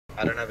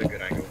I don't have a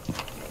good angle.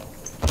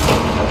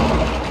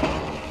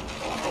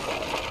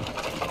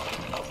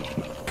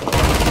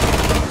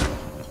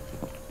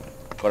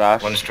 What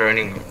Ash? One's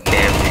droning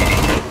near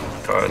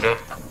reading corridor.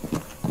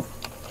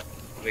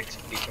 Wikd,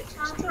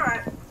 detox. It's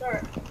alright, it's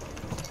alright.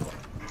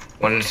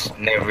 One's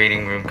near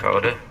reading room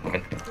corridor.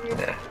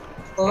 There.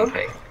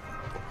 Okay.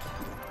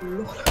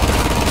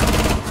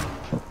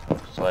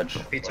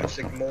 Sledge. Be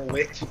toxic more,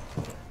 Wikd.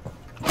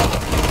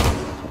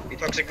 Be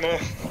toxic more.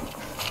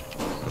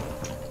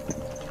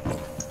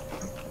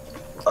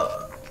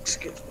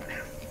 Excuse me.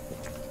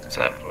 Is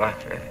that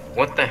black?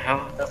 What the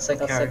hell? That's a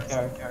carrot.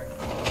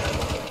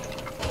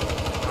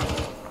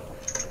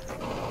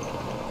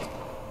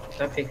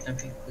 Don't peek,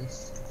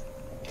 please.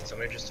 Can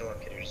somebody just tell him,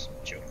 can you just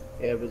chill?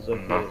 Yeah, but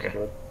Zoki Okay. is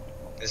good.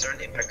 Is there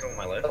an impact on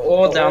my left?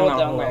 All down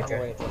that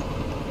hallway.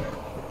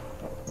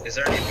 Is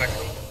there an impact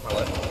on my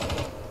left?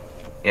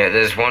 Yeah,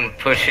 there's one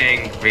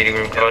pushing reading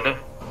room corridor.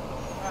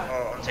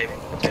 Oh, on table.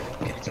 On table.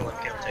 Can you tell him,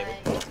 on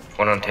table?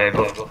 One on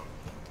table.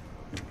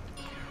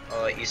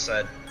 East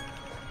side.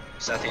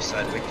 Southeast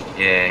side, Wikd.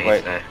 Yeah, he's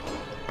Wait. there.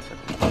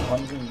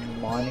 One's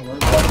in mining room.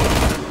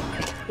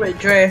 Wait,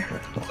 Dre.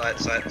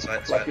 Side.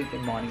 Lucky's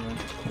in mining room.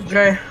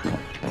 Dre,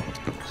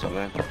 So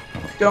man. do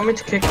you want me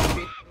to kick his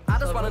feet? I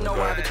just wanna know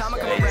why every time I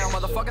come around,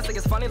 motherfuckers think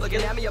it's funny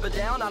looking at me up and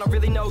down. I don't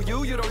really know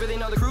you, you don't really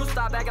know the crew.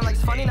 Stop acting like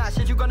it's funny, now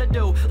shit you gonna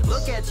do.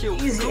 Look at you.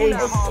 Easy You ace.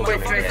 not hard, Wait,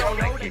 motherfuckers Dre. don't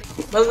know that.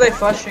 What are they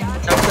flashing?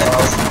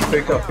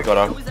 Pick up. Got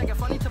her. Always acting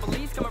funny till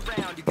police come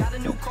around. You got a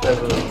new call.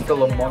 There's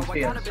still a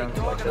Monty and sounds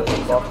like a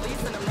box.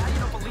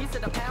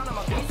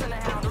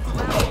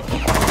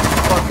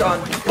 Fuck on.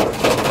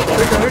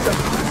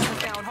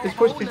 He's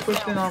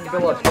pushed in on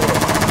Villa.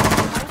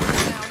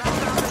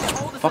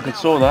 Fucking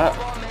saw that.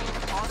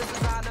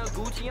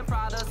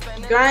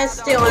 You guys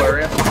stealing.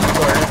 Gloria.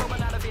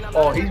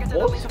 Oh, he's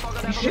what?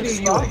 He's shooting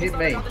at you and hit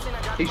me.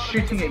 He's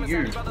shooting at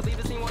you.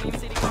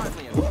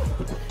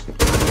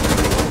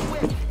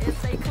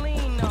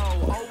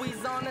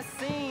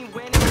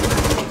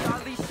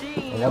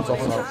 One's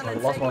off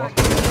outside. Last one.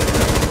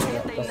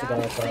 Yeah, that's the guy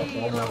outside.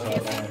 One more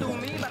outside.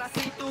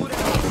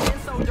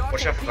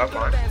 Watch out for that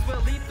line.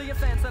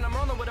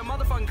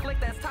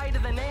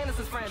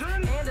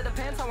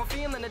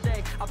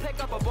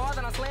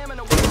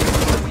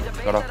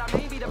 Got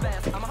her.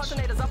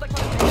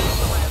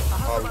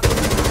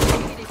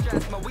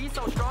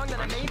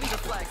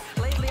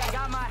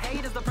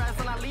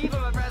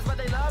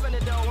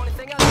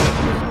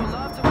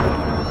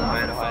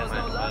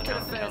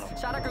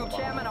 Shot a group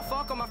chairman, I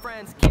fuck on my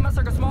friends. Keep my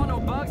circle small, no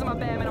bugs in my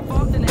band, and I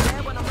fucked in the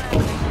head when I'm rapping.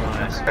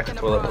 Nice. Back to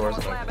toilet doors.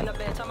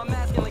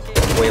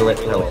 Toilet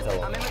pillow.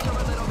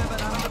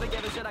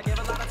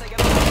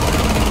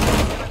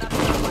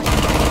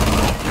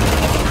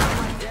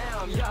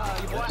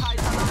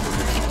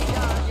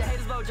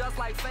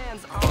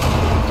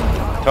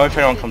 Tell me if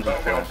anyone comes in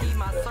film.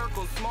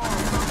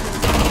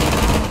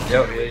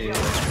 Yeah.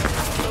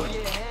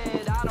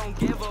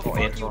 Oh,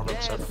 Ant's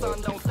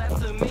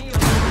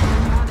 100%.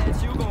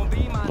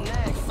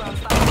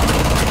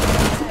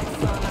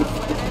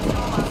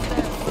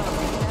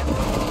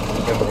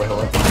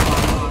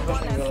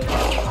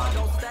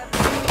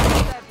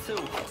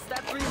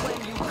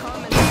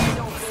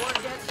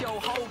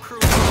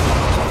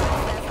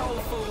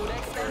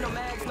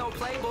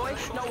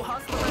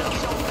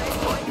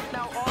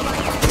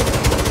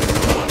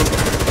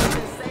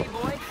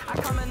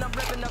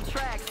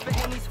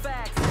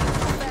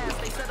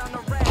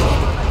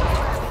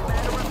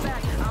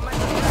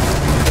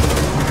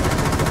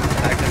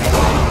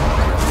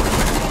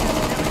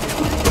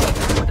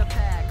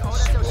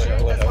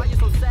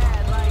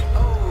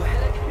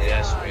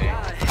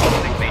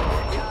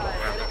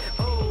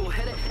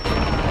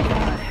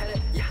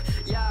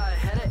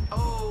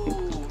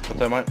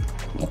 So mate.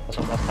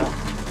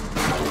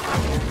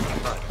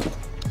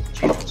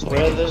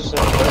 Where there's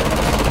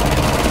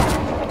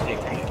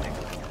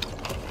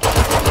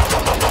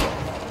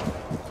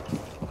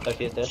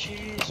Lucky is dead.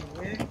 Jeez,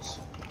 Wikd.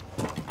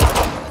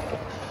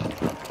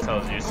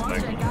 Tells you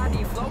smoking.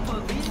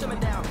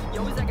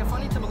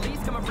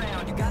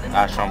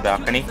 Ash on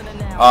balcony.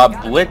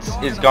 Blitz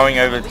is going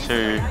over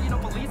to.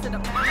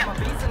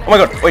 Oh my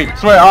god! Wait,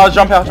 Smoke!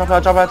 Jump out,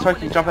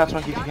 Smokey! Jump out,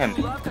 Smokey, if you can.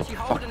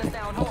 Fuck.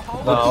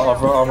 No,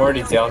 I'm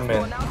already down,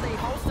 man.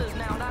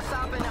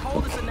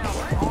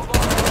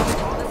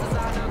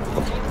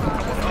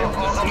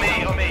 On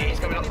me. He's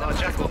coming up.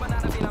 Jackal. Kind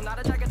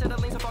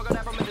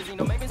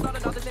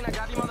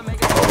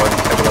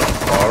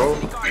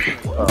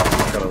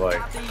of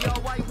like.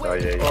 Oh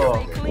yeah.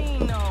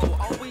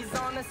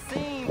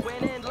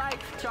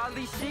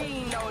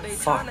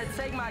 Fuck.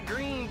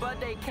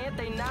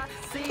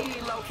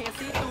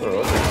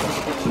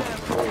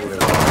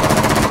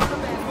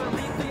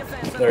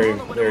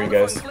 There he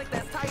goes.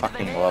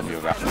 Fucking love you,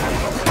 guys.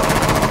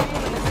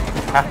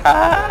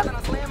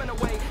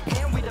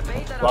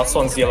 Last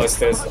one's yellow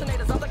stairs.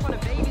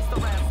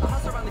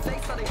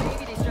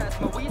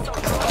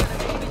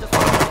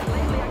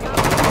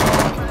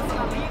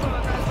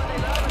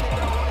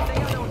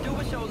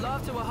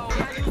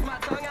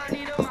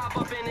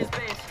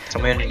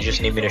 Come in and you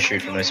just need me to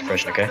shoot for no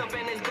suppression, okay?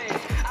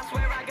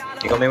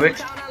 You got me,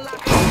 Wikd?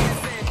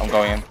 I'm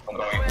going in.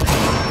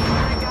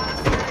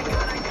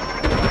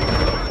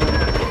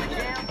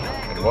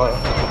 What?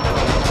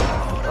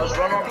 Let's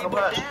run on, come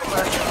back.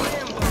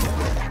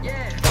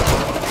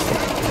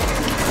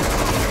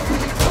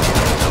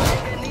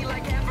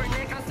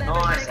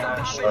 Nice,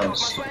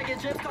 Nice.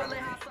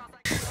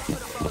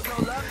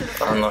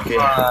 Unlucky.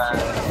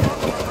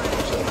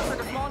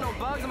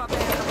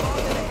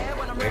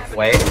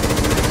 Wait.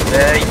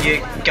 There you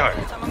go.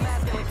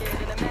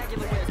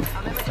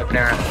 Open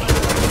arrow.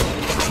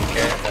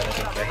 Okay,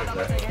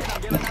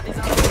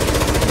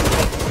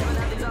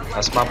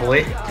 that's my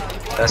boy.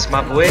 That's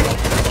my boy.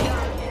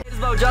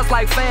 Just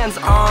like fans,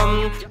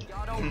 Alright,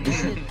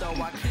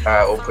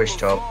 we'll push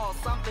top.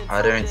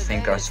 I don't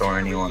think I saw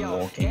anyone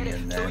walking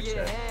in there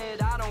to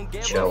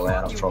chill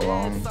out for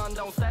long.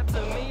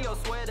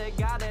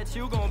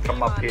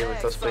 Come up here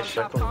with us, please,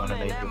 Shackle. We're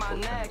gonna need your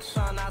footprints.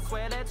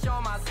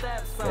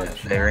 Yeah,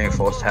 they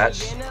reinforced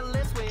hatch.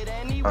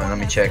 Oh, let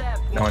me check.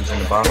 No one's in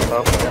the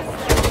bathtub.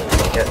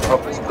 Yeah,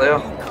 top is clear.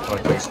 Or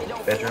at least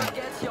bedroom.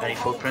 Any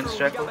footprints,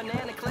 Shackle?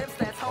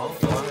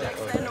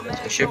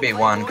 There should be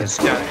one, because...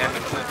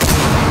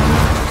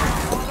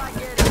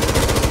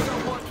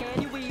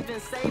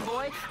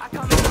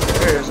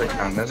 Where is it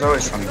cunt? There's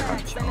always some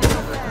cunt.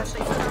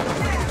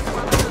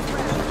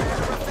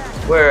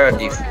 Where are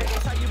these?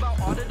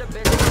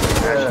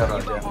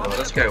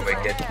 Let's go,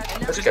 Wikd.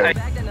 Let's go.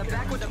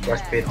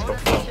 Let's be top.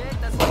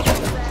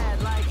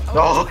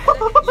 Oh!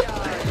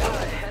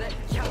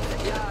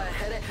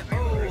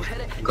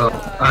 Go.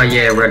 Oh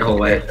yeah, red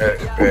hallway.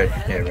 Red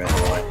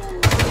hallway.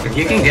 If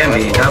you can get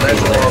me, that'll be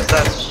lit.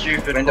 That's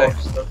stupid. Window.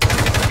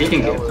 You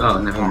can get. Oh,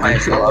 never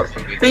mind. That was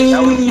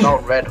Bing!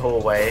 not red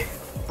hallway.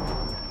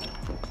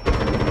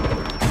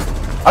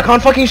 I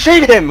can't fucking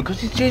shoot him because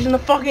he's using the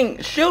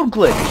fucking shield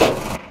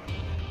glitch.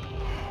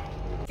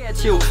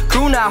 You.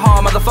 Crew not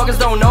hard, motherfuckers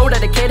don't know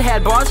that the kid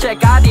had bars.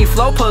 Check ID,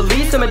 flow,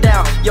 police him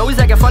down. You always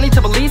acting funny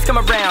till police come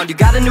around. You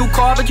got a new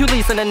car, but you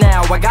leasing it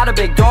now. I got a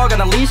big dog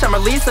on a leash, I'm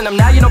releasing him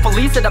now. You know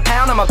police at a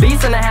pound, I'm a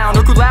beast in the hound.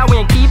 No crew loud, we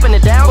ain't keeping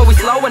it down, but we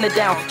slowing it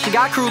down. She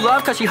got crew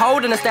love cause she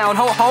holding us down,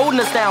 holding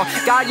us down.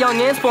 Got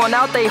young ins pouring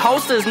out they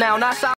holsters now, not